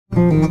By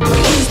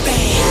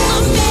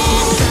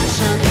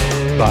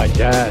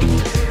Dad.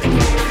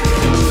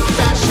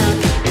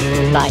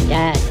 By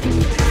Dad.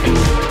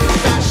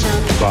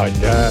 By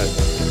Dad.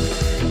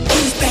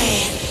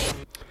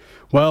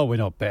 Well, we're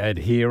not bad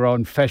here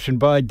on Fashion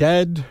by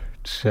Dad.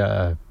 It's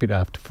a bit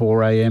after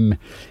 4 a.m.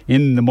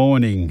 in the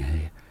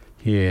morning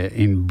here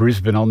in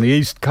Brisbane on the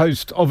east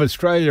coast of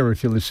Australia,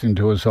 if you're listening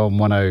to us on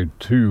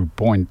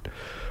 102.1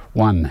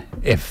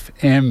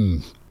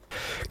 FM.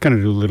 Going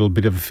to do a little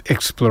bit of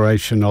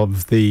exploration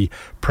of the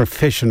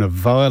profession of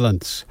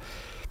violence.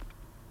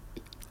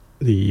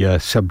 The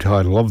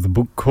subtitle of the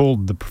book,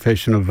 called The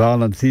Profession of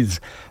Violence, is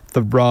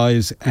The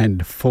Rise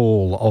and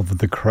Fall of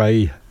the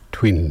Kray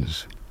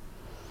Twins.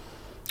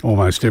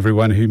 Almost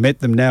everyone who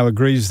met them now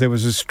agrees there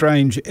was a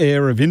strange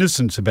air of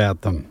innocence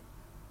about them,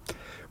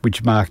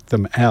 which marked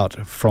them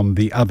out from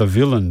the other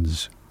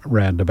villains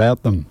round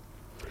about them.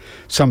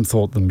 Some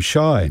thought them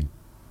shy.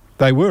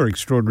 They were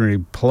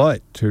extraordinarily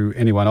polite to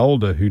anyone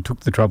older who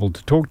took the trouble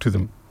to talk to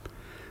them.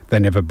 They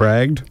never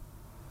bragged.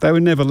 They were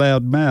never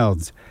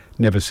loud-mouthed,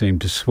 never seemed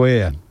to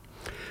swear.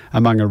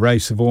 Among a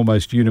race of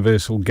almost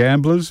universal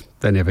gamblers,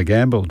 they never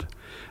gambled.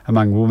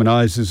 Among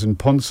womanizers and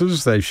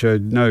ponces, they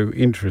showed no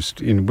interest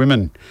in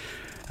women.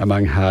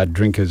 Among hard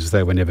drinkers,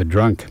 they were never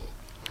drunk.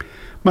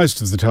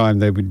 Most of the time,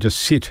 they would just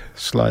sit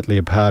slightly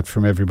apart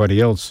from everybody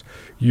else,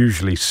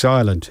 usually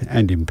silent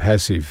and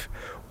impassive,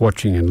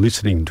 watching and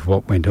listening to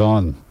what went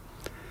on.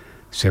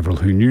 Several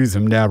who knew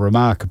them now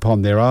remark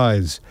upon their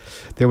eyes.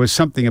 There was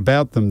something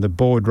about them that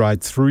bored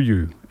right through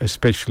you,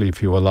 especially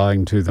if you were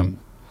lying to them.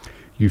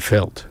 You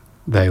felt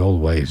they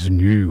always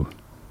knew.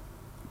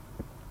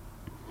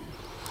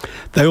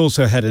 They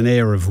also had an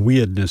air of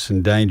weirdness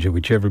and danger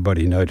which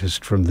everybody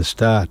noticed from the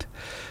start.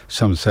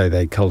 Some say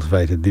they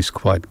cultivated this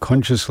quite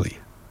consciously.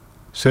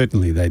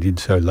 Certainly they did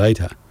so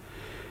later.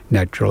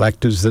 Natural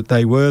actors that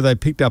they were, they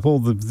picked up all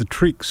the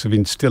tricks of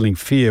instilling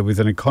fear with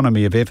an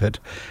economy of effort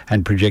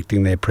and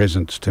projecting their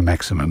presence to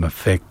maximum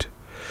effect.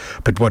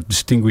 But what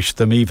distinguished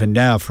them even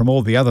now from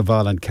all the other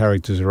violent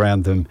characters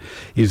around them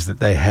is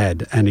that they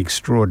had an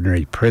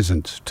extraordinary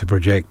presence to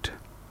project.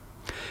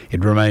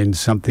 It remains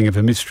something of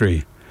a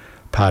mystery.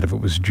 Part of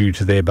it was due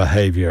to their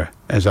behaviour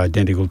as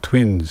identical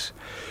twins.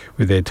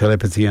 With their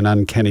telepathy and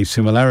uncanny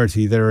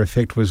similarity, their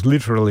effect was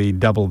literally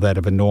double that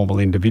of a normal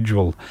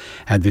individual,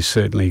 and this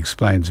certainly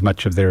explains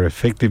much of their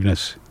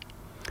effectiveness.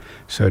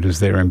 So does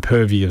their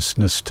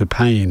imperviousness to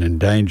pain and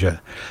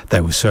danger.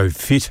 They were so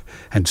fit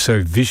and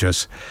so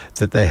vicious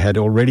that they had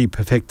already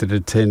perfected a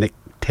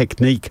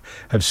technique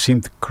of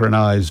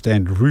synchronised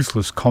and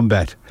ruthless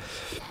combat,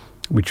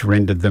 which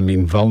rendered them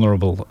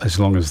invulnerable as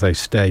long as they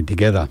stayed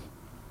together.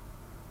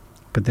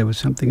 But there was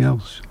something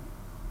else.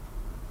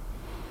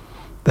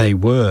 They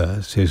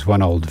were, says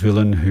one old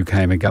villain who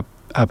came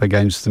up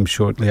against them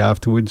shortly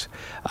afterwards,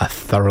 a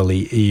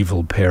thoroughly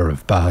evil pair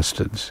of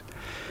bastards.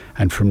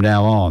 And from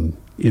now on,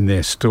 in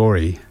their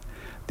story,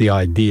 the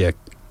idea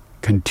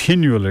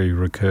continually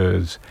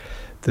recurs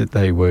that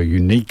they were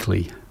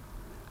uniquely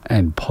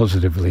and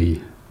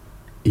positively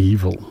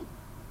evil.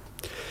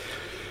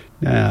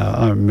 Now,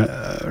 I'm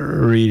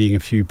reading a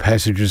few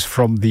passages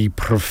from The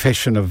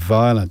Profession of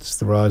Violence,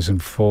 The Rise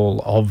and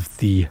Fall of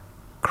the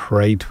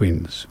Kray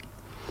Twins.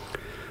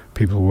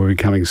 People were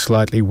becoming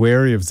slightly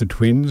wary of the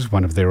twins.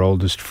 One of their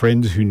oldest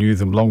friends, who knew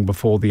them long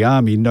before the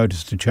army,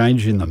 noticed a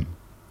change in them.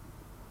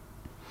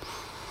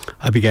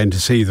 I began to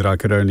see that I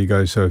could only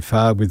go so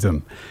far with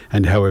them,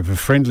 and however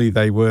friendly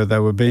they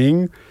were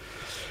being,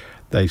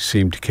 they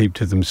seemed to keep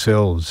to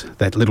themselves,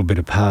 that little bit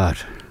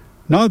apart.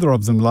 Neither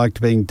of them liked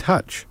being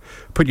touched.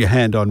 Put your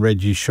hand on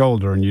Reggie's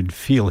shoulder and you'd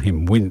feel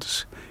him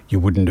wince. You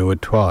wouldn't do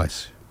it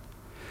twice.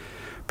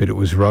 But it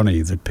was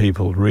Ronnie that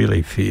people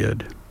really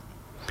feared.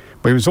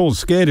 We was all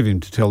scared of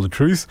him, to tell the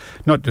truth,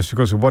 not just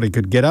because of what he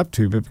could get up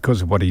to, but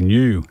because of what he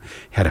knew.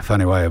 He had a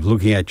funny way of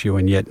looking at you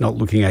and yet not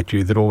looking at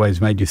you that always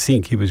made you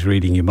think he was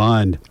reading your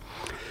mind.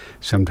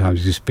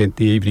 Sometimes he spent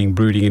the evening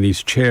brooding in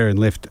his chair and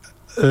left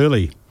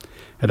early.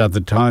 At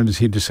other times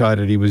he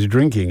decided he was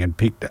drinking and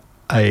picked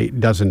a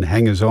dozen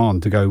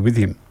hangers-on to go with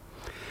him.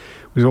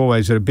 It was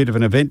always a bit of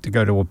an event to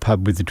go to a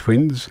pub with the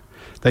twins.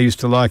 They used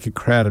to like a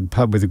crowded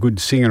pub with a good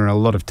singer and a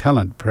lot of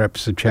talent,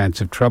 perhaps a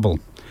chance of trouble.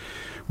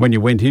 When you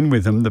went in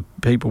with them, the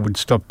people would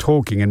stop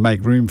talking and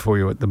make room for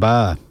you at the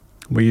bar.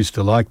 We used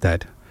to like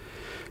that.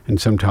 And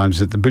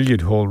sometimes at the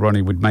billiard hall,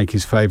 Ronnie would make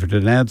his favourite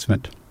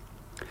announcement.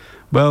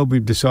 Well,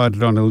 we've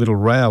decided on a little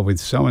row with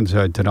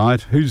so-and-so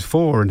tonight. Who's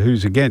for and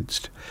who's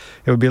against?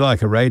 It would be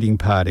like a raiding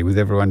party with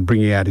everyone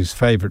bringing out his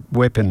favourite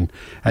weapon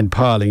and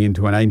piling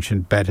into an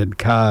ancient battered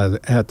car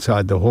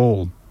outside the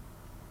hall.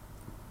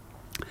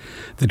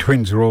 The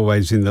twins were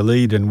always in the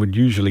lead and would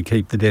usually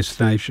keep the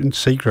destination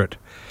secret.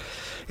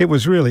 It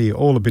was really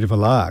all a bit of a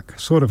lark,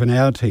 sort of an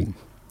outing.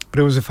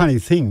 But it was a funny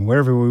thing.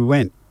 Wherever we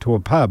went, to a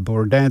pub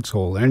or a dance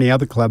hall or any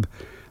other club,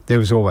 there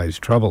was always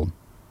trouble.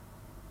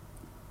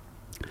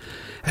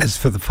 As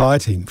for the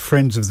fighting,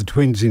 friends of the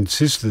twins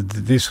insisted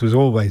that this was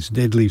always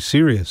deadly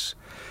serious.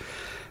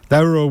 They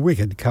were a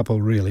wicked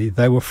couple, really.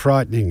 They were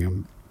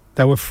frightening,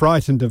 They were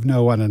frightened of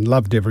no one and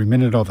loved every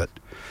minute of it.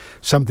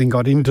 Something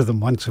got into them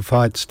once a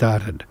fight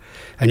started,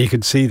 and you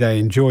could see they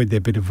enjoyed their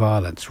bit of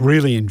violence,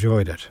 really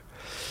enjoyed it.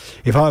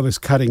 If I was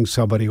cutting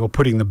somebody or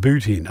putting the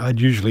boot in, I'd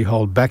usually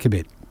hold back a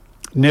bit.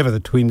 Never the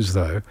twins,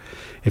 though.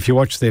 If you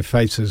watched their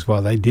faces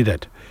while they did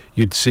it,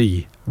 you'd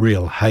see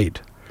real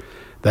hate.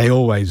 They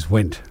always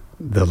went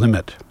the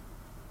limit.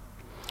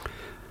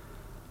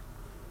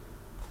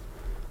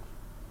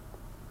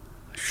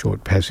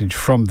 Short passage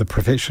from The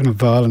Profession of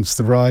Violence,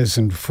 The Rise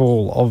and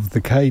Fall of the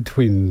Kray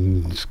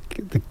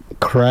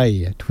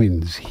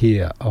Twins,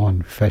 here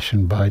on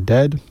Fashion by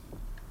Dad.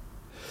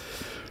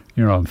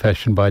 You're on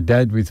Fashion by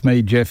Dad with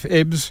me, Jeff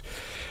Ebbs.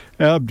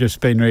 I've just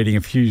been reading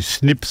a few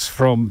snips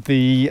from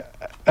the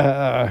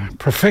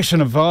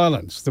Profession of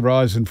Violence, The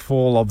Rise and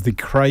Fall of the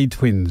Kray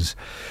Twins,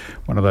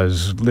 one of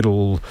those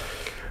little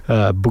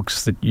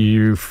books that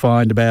you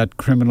find about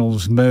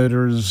criminals,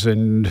 murderers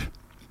and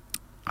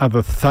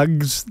other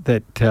thugs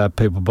that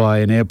people buy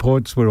in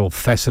airports. We're all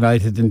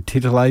fascinated and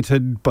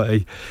titillated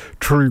by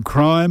true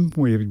crime.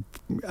 We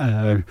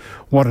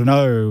want to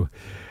know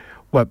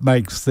what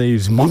makes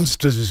these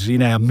monsters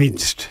in our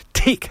midst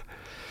tick.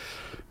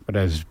 But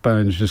as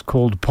Bones just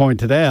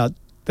pointed out,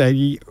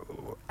 we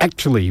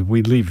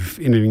live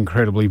in an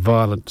incredibly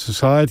violent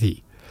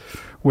society.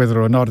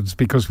 Whether or not it's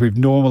because we've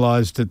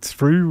normalised it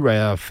through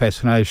our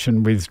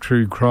fascination with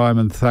true crime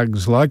and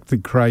thugs like the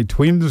Kray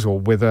Twins, or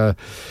whether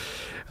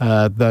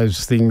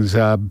those things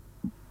are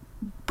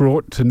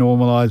brought to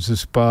normalise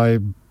us by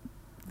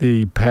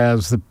the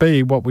powers that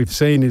be, what we've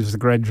seen is the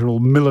gradual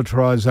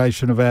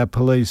militarisation of our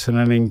police and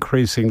an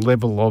increasing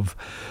level of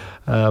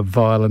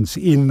violence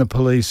in the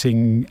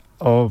policing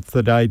of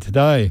the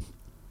day-to-day.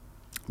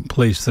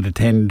 Police that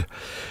attend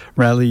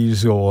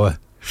rallies or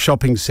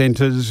shopping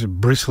centres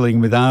bristling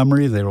with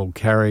armoury, they're all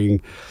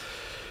carrying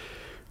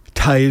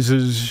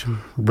tasers,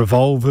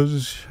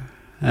 revolvers,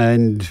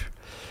 and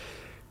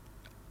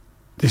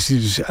this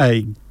is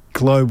a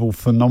global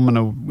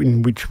phenomenon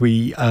in which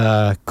we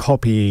are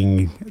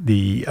copying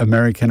the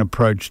American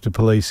approach to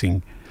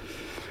policing.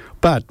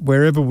 But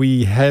wherever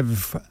we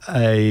have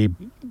a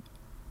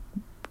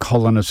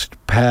colonist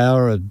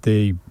power,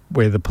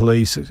 where the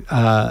police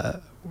are,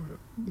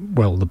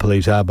 the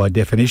police are by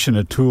definition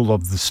a tool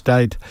of the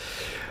state,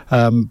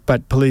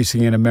 but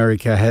policing in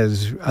America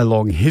has a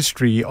long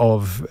history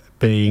of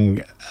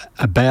being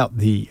about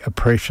the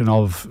oppression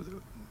of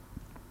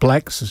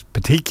blacks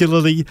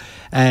particularly,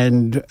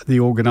 and the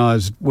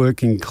organised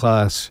working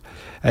class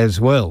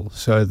as well.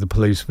 So the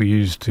police were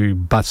used to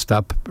bust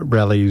up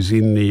rallies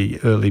in the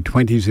early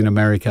 20s in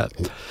America.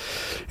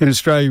 In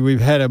Australia, we've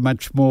had a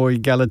much more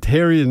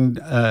egalitarian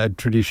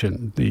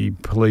tradition. The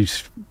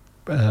police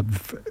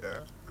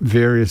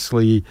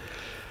variously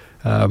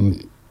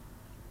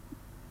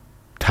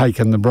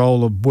taken the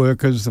role of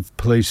workers, the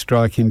police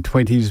strike in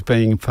 20s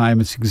being a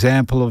famous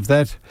example of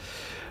that.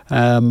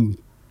 And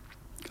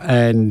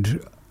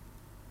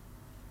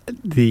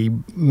the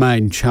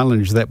main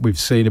challenge that we've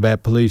seen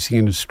about policing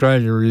in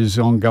Australia is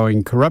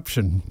ongoing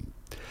corruption.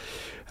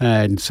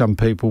 And some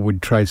people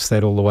would trace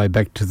that all the way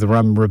back to the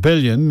Rum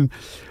Rebellion.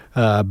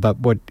 But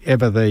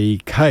whatever the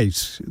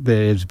case,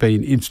 there's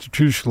been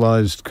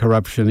institutionalised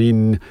corruption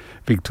in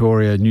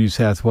Victoria, New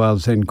South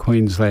Wales and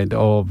Queensland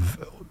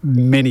of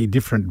many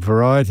different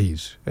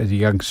varieties. As a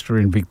youngster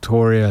in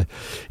Victoria,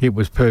 it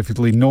was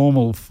perfectly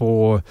normal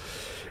for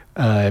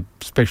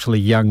especially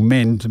young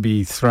men to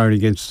be thrown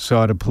against the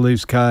side of a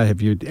police car,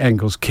 have your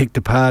ankles kicked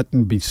apart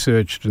and be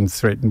searched and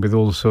threatened with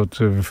all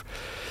sorts of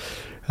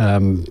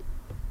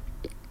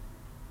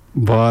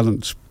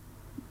violence,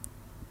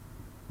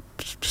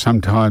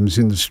 sometimes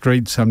in the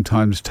street,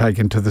 sometimes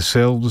taken to the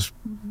cells,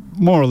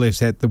 more or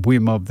less at the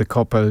whim of the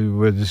copper who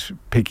was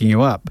picking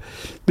you up.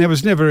 There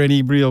was never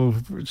any real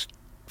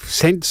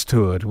sense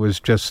to it. It was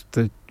just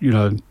that,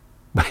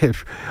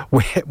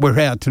 we're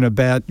out and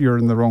about, you're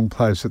in the wrong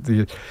place at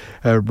the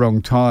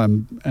wrong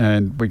time,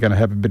 and we're going to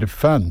have a bit of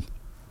fun.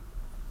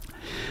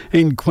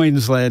 In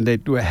Queensland,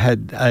 it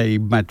had a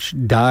much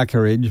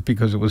darker edge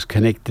because it was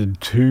connected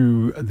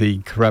to the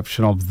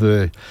corruption of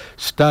the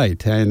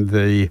state, and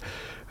the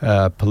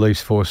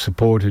police force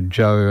supported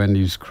Joe and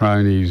his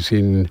cronies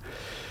in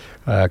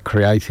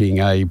creating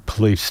a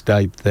police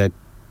state that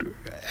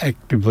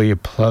actively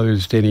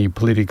opposed any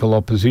political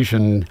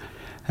opposition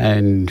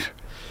and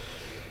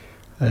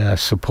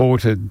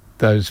supported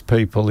those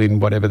people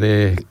in whatever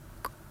their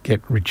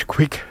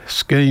get-rich-quick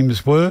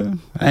schemes were.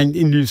 And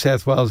in New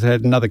South Wales, it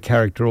had another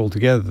character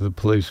altogether. The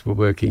police were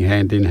working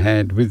hand in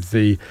hand with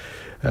the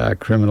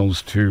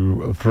criminals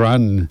to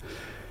run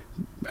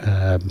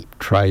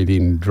trade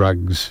in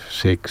drugs,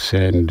 sex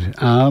and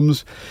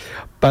arms.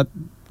 But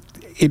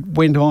it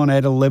went on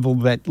at a level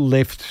that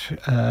left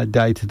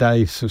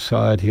day-to-day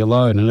society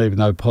alone. And even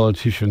though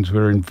politicians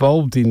were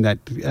involved in that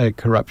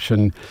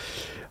corruption,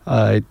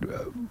 it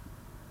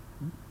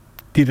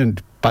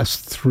didn't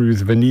bust through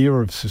the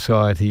veneer of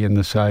society in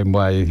the same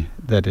way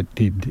that it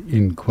did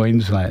in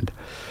Queensland.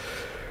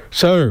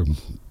 So,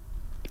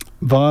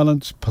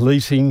 violence,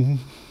 policing,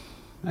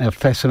 our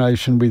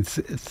fascination with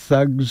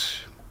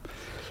thugs,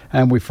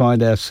 and we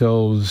find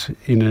ourselves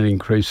in an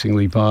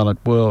increasingly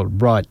violent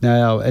world. Right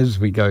now, as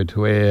we go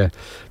to air,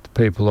 the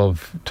people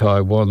of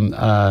Taiwan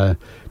are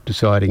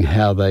deciding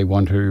how they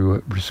want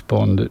to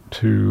respond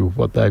to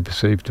what they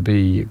perceive to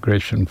be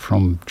aggression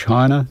from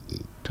China.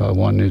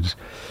 Taiwan is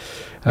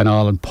an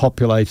island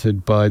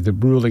populated by the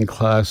ruling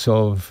class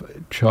of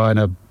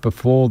China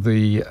before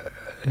the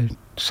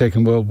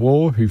Second World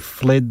War, who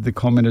fled the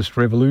Communist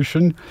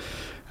Revolution,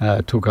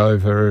 took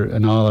over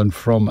an island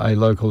from a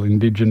local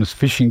indigenous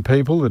fishing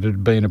people that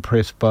had been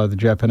oppressed by the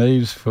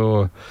Japanese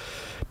for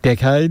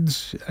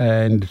decades,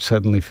 and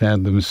suddenly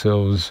found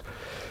themselves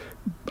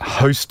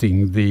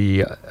hosting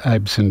the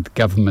absent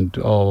government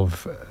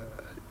of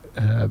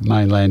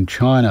mainland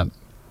China,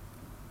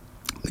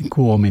 the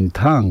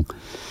Kuomintang.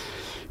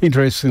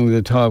 Interestingly,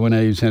 the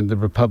Taiwanese and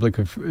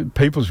the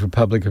People's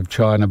Republic of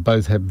China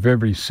both have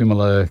very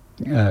similar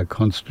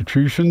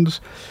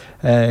constitutions,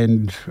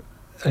 and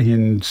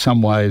in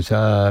some ways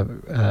are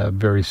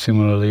very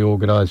similarly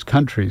organised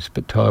countries,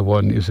 but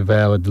Taiwan is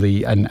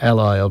avowedly an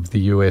ally of the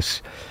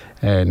US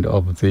and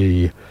of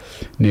the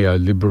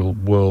neoliberal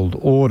world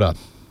order,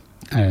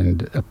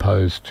 and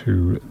opposed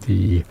to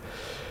the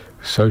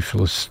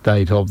socialist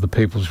state of the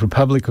People's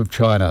Republic of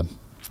China.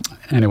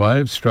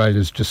 Anyway,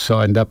 Australia's just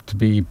signed up to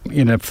be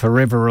in a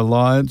forever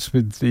alliance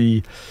with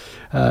the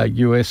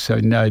US, so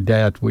no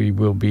doubt we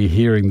will be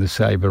hearing the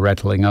sabre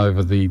rattling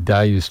over the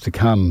days to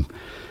come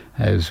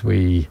as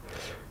we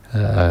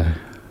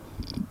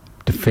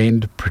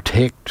defend,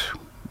 protect,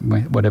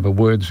 whatever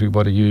words we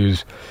want to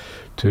use,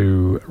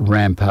 to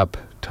ramp up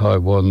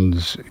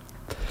Taiwan's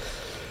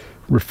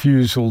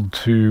refusal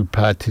to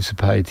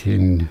participate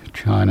in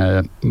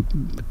China,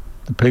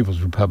 the People's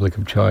Republic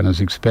of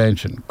China's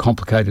expansion.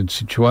 Complicated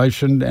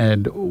situation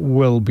and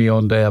well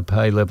beyond our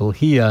pay level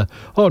here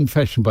on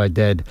Fashion by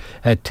Dad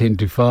at 10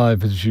 to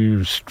 5 as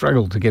you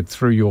struggle to get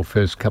through your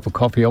first cup of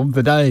coffee of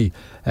the day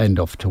and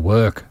off to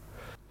work.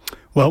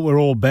 Well, we're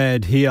all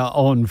bad here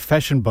on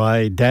Fashion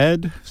by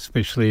Dad,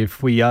 especially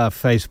if we are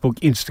Facebook,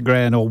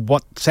 Instagram or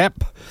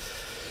WhatsApp.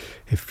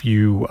 If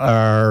you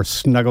are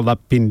snuggled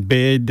up in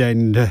bed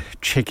and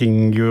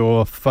checking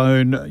your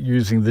phone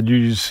using the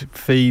news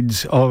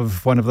feeds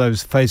of one of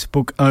those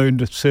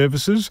Facebook-owned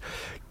services,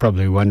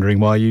 probably wondering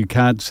why you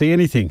can't see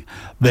anything.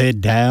 They're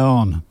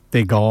down.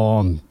 They're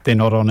gone. They're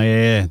not on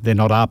air. They're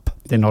not up.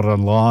 They're not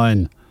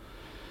online.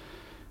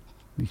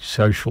 The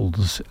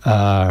socials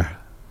are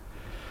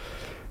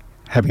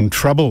having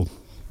trouble.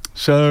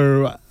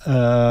 So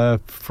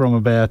from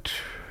about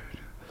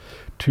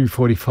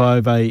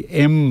 2:45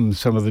 a.m.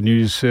 some of the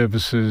news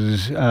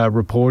services are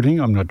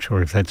reporting. I'm not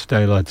sure if that's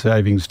daylight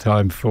savings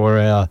time for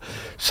our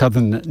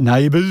southern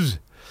neighbours,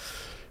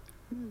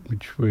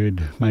 which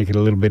would make it a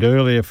little bit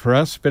earlier for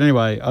us. But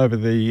anyway, over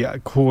the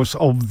course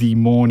of the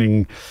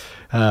morning,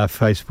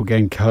 Facebook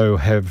and Co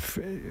have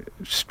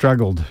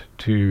struggled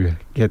to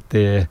get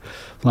their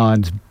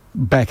lines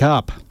back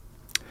up.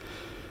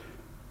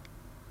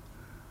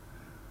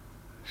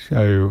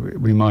 So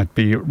we might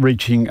be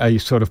reaching a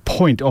sort of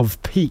point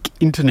of peak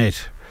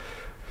internet.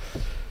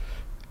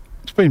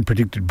 It's been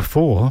predicted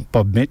before.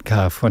 Bob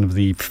Metcalfe, one of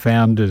the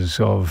founders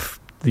of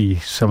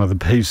some of the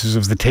pieces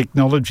of the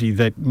technology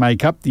that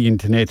make up the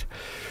internet,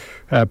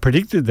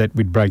 predicted that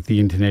we'd break the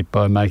internet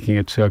by making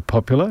it so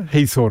popular.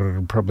 He thought it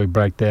would probably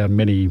break down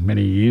many,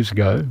 many years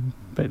ago,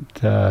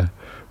 but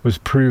was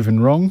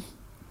proven wrong.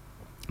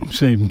 We've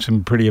seen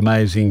some pretty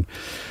amazing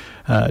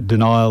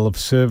denial of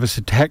service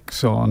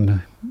attacks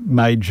on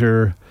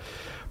major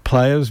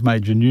players,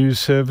 major news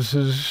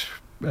services,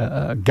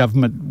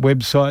 government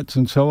websites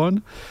and so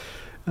on.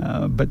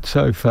 But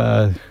so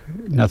far,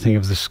 nothing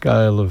of the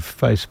scale of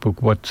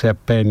Facebook,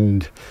 WhatsApp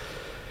and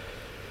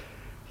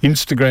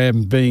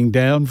Instagram being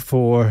down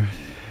for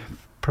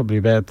probably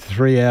about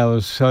 3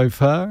 hours so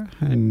far.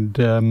 And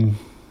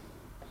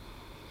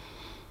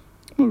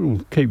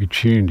we'll keep you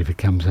tuned if it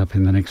comes up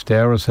in the next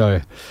hour or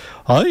so.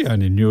 I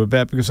only knew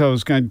about because I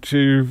was going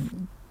to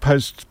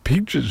post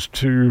pictures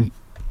to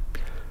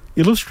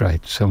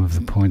illustrate some of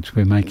the points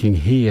we're making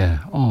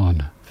here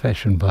on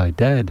Fashion by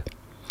Dad.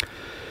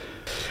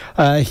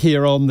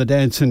 Here on the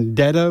Dance and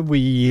Dada,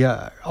 we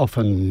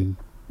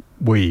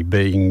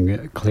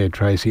being Claire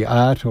Tracy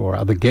Art or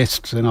other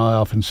guests and I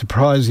often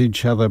surprise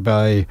each other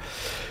by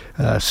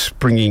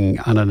springing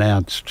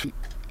unannounced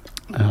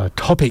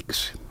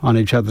topics on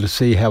each other to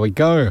see how we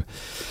go.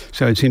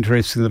 So it's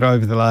interesting that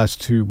over the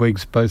last 2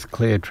 weeks, both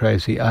Claire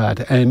Tracy Art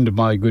and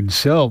my good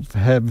self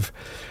have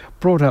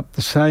brought up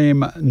the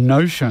same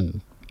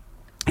notion.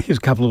 Here's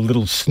a couple of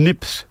little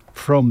snips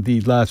from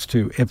the last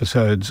 2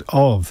 episodes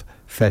of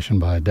Fashion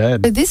by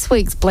Dad. So this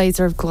week's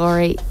Blazer of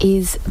Glory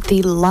is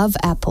the love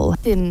apple.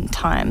 In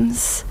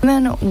times,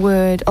 women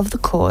word of the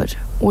court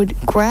would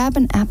grab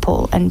an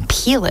apple and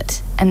peel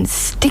it and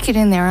stick it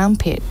in their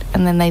armpit,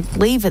 and then they'd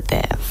leave it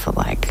there for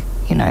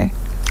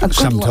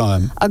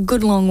a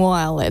good long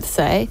while, let's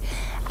say.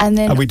 And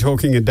then are we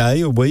talking a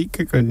day, a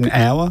week, an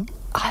hour?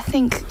 I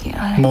think,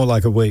 More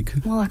like a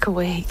week. more like a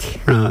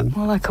week. Right.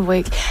 More like a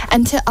week.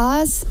 And to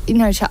us,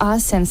 to our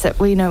sense that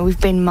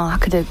we've been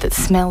marketed that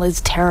smell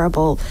is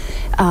terrible,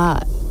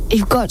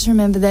 you've got to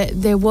remember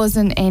that there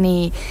wasn't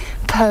any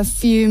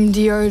perfume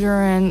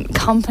deodorant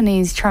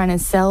companies trying to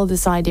sell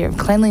this idea of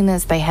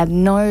cleanliness. They had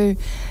no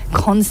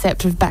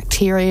concept of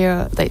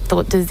bacteria. They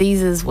thought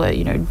diseases were,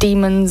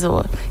 demons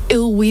or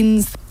ill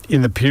winds.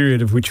 In the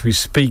period of which we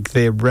speak,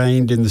 there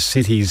reigned in the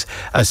cities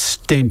a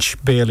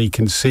stench barely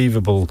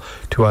conceivable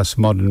to us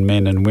modern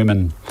men and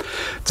women.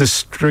 The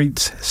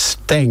streets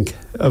stank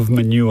of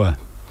manure,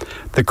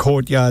 the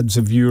courtyards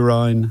of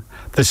urine,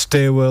 the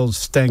stairwells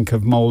stank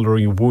of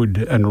mouldering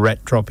wood and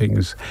rat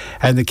droppings,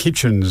 and the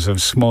kitchens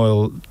of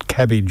spoiled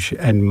cabbage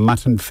and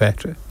mutton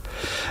fat.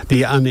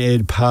 The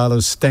unaired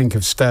parlours stank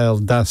of stale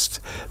dust,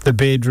 the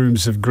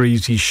bedrooms of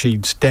greasy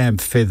sheets,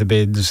 damp feather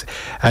beds,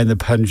 and the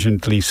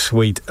pungently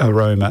sweet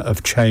aroma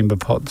of chamber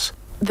pots.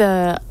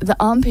 The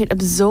armpit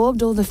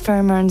absorbed all the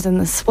pheromones and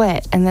the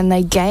sweat, and then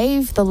they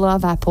gave the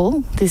love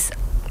apple, this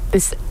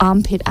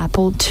armpit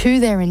apple, to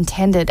their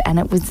intended, and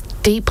it was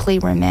deeply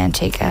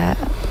romantic,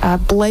 a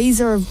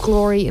blazer of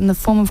glory in the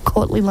form of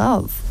courtly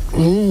love.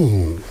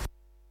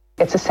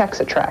 It's a sex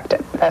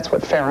attractant. That's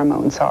what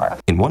pheromones are.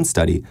 In one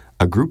study,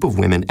 a group of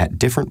women at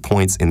different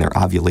points in their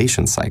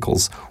ovulation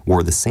cycles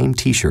wore the same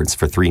t-shirts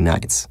for 3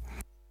 nights.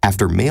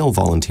 After male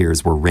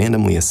volunteers were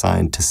randomly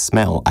assigned to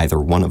smell either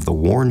one of the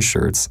worn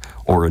shirts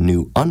or a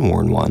new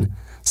unworn one,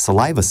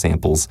 saliva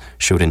samples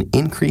showed an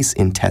increase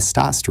in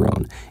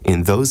testosterone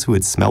in those who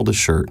had smelled a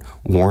shirt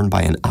worn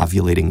by an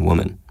ovulating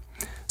woman.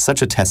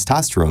 Such a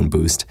testosterone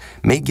boost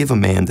may give a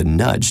man the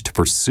nudge to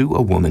pursue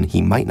a woman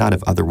he might not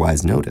have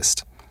otherwise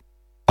noticed.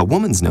 A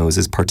woman's nose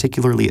is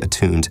particularly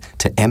attuned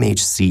to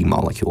MHC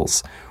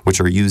molecules, which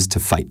are used to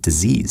fight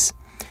disease.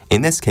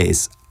 In this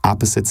case,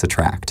 opposites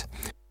attract.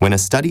 When a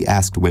study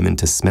asked women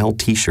to smell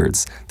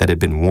t-shirts that had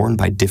been worn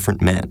by different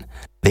men,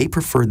 they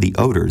preferred the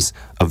odors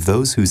of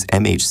those whose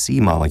MHC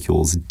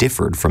molecules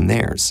differed from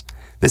theirs.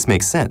 This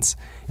makes sense.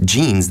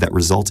 Genes that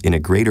result in a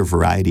greater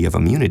variety of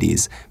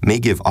immunities may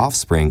give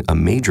offspring a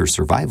major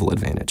survival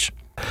advantage.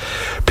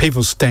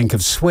 People stank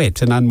of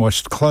sweat and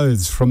unwashed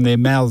clothes. From their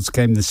mouths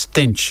came the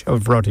stench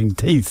of rotting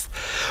teeth.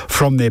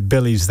 From their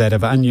bellies that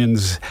of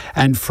onions,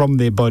 and from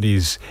their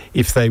bodies,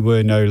 if they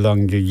were no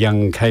longer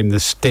young, came the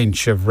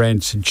stench of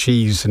rancid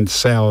cheese and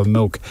sour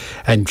milk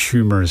and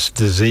tumorous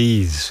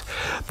disease.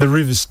 The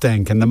rivers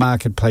stank, and the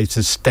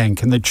marketplaces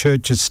stank, and the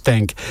churches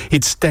stank.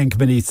 It stank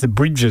beneath the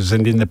bridges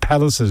and in the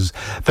palaces.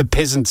 The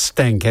peasant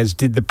stank, as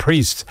did the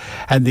priest,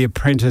 and the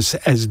apprentice,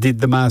 as did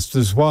the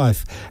master's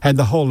wife, and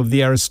the whole of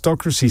the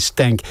aristocracy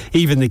stank.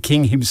 Even the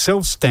king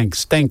himself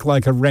stank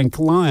like a rank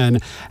lion,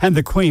 and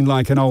the queen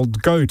like an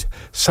old goat,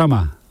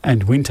 summer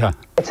and winter.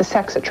 It's a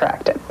sex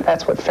attractant.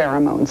 That's what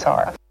pheromones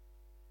are.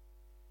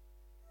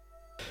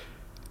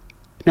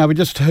 Now, we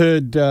just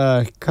heard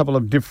a couple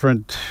of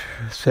different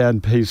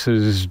sound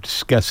pieces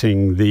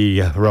discussing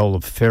the role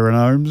of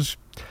pheromones.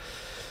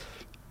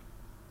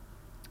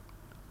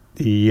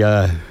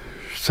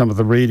 Some of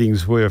the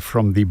readings were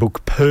from the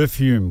book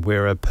Perfume,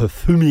 where a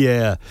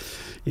perfumier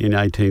in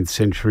 18th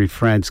century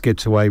France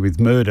gets away with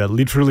murder,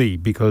 literally,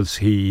 because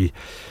he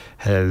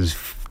has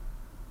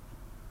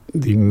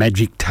the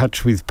magic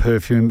touch with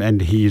perfume,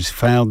 and he's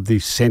found the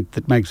scent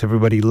that makes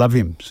everybody love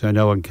him, so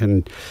no one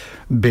can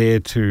bear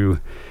to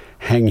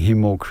hang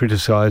him or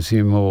criticise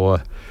him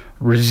or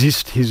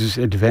resist his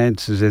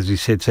advances as he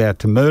sets out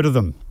to murder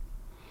them.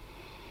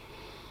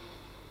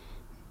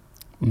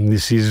 And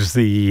this is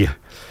the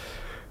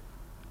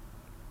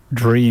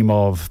dream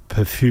of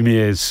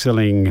perfumiers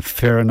selling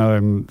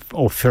pheromone,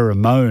 or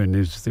pheromone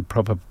is the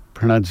proper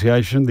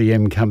pronunciation. The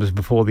M comes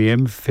before the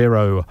M,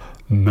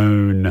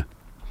 pheromone.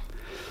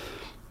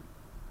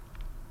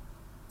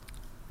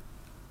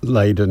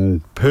 Laden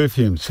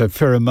perfumes. So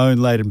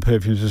pheromone-laden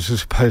perfumes are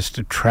supposed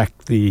to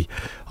attract the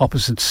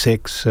opposite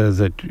sex so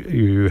that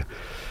you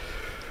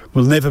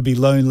will never be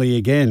lonely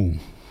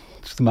again.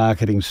 It's the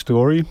marketing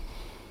story.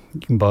 You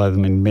can buy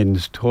them in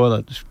men's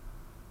toilets.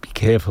 Be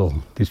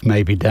careful, this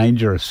may be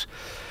dangerous.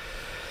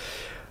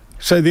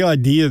 So the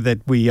idea that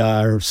we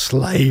are a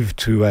slave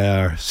to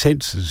our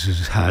senses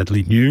is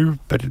hardly new,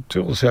 but it's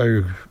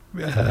also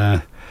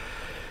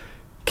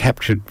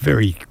captured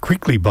very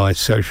quickly by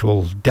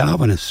social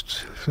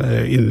Darwinists. So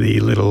in the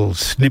little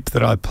snip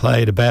that I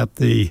played about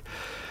the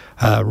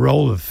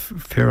role of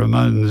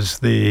pheromones,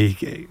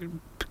 the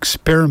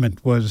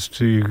experiment was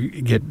to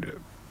get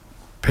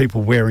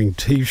people wearing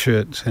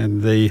T-shirts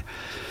and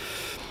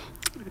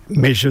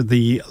measure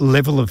the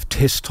level of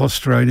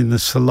testosterone in the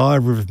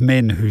saliva of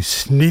men who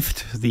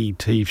sniffed the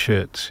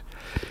T-shirts,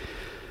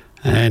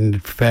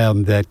 and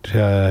found that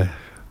the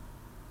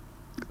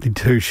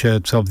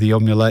T-shirts of the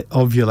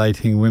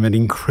ovulating women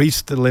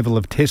increased the level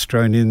of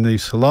testosterone in the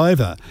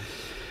saliva.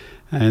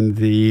 And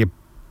the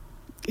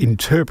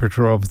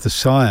interpreter of the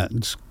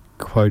science,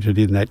 quoted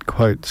in that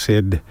quote,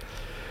 said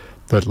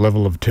that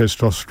level of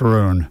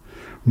testosterone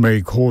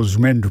may cause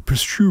men to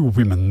pursue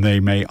women they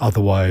may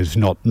otherwise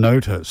not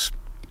notice.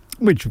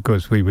 which of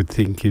course we would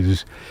think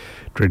is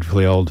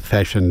dreadfully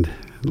old-fashioned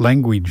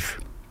language.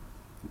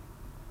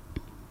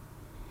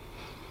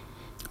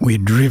 We're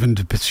driven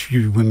to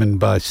pursue women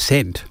by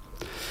scent.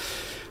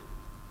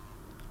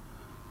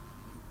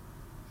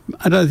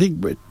 And I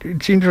think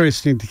it's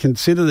interesting to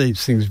consider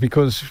these things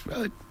because,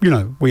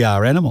 we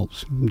are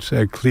animals.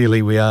 So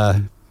clearly we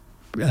are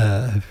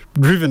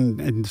driven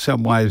in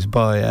some ways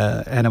by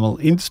animal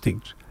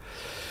instincts.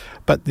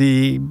 But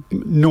the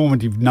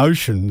normative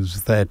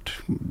notions that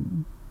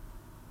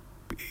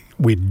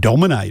we're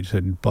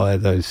dominated by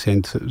those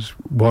senses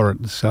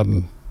warrant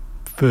some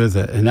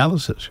further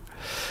analysis.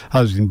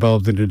 I was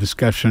involved in a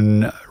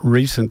discussion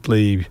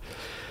recently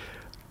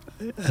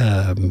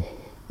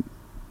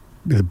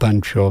with a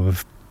bunch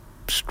of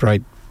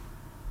straight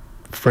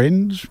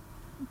friends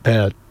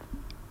about,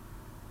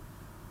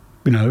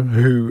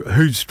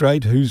 who's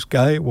straight, who's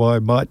gay, why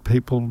might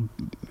people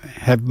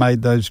have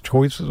made those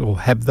choices or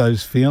have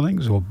those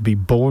feelings or be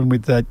born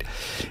with that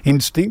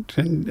instinct.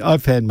 And I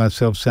found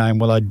myself saying,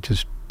 well, I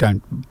just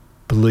don't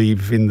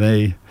believe in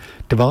the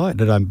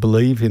divide. I don't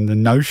believe in the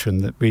notion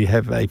that we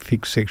have a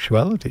fixed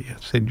sexuality. I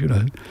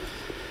said,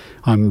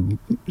 I'm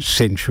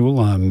sensual,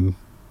 I'm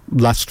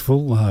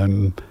lustful,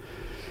 I'm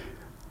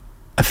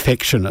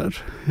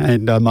affectionate,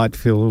 and I might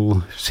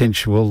feel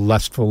sensual,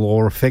 lustful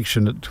or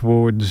affectionate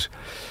towards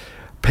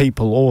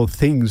people or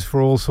things for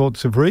all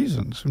sorts of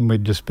reasons. And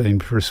we'd just been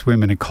for a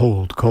swim in a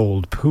cold,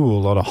 cold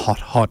pool on a hot,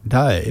 hot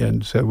day.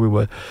 And so we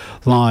were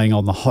lying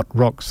on the hot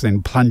rocks,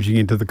 then plunging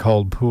into the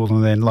cold pool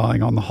and then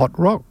lying on the hot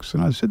rocks.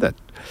 And I said, that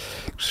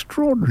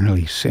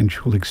extraordinarily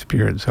sensual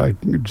experience. I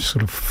could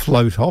sort of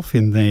float off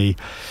in the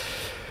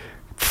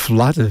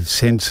flood of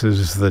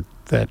senses that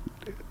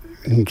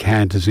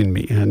encounters in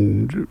me.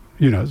 And,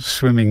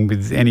 swimming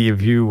with any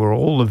of you or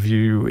all of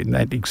you in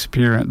that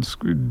experience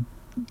could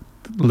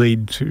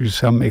lead to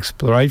some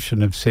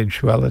exploration of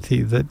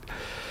sensuality that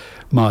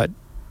might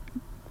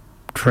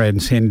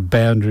transcend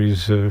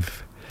boundaries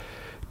of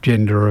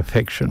gender,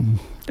 affection,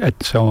 and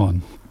so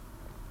on.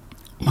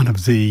 One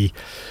of the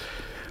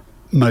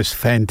most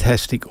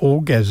fantastic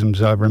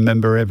orgasms I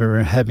remember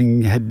ever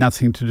having had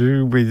nothing to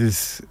do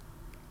with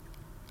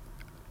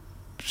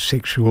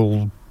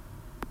sexual,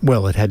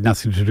 well, it had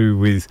nothing to do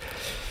with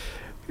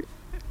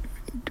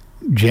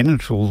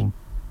genital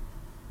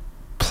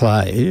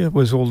play. It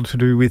was all to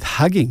do with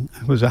hugging.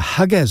 It was a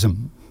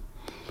hugasm.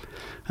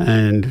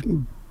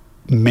 And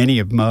many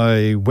of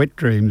my wet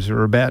dreams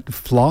are about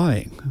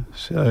flying.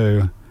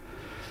 So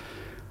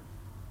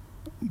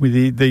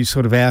with these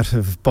sort of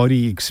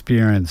out-of-body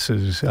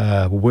experiences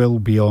are well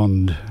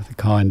beyond the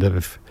kind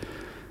of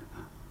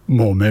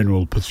more men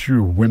will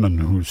pursue women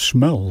who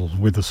smell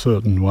with a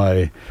certain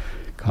way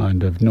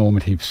kind of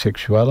normative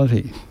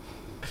sexuality.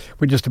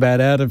 We're just about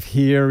out of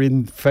here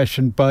in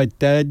Fashion Bite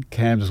Dad.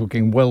 Cam's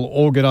looking well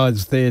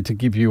organised there to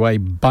give you a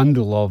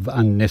bundle of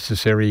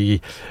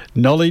unnecessary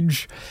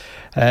knowledge.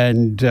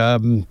 And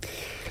the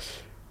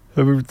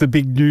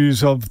big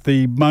news of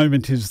the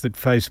moment is that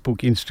Facebook,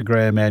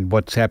 Instagram and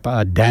WhatsApp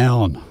are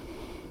down.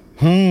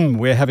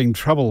 We're having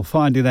trouble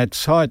finding that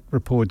site,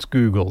 reports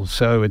Google.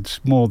 So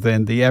it's more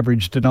than the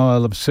average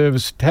denial of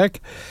service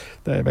attack.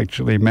 They've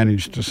actually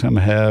managed to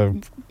somehow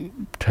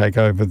take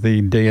over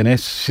the DNS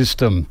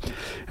system.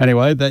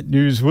 Anyway, that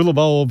news will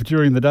evolve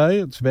during the day.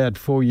 It's about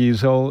 4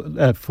 years old,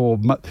 for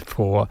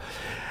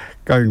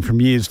going from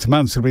years to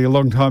months. It'll be a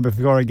long time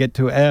before I get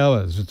to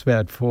hours. It's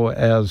about 4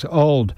 hours old.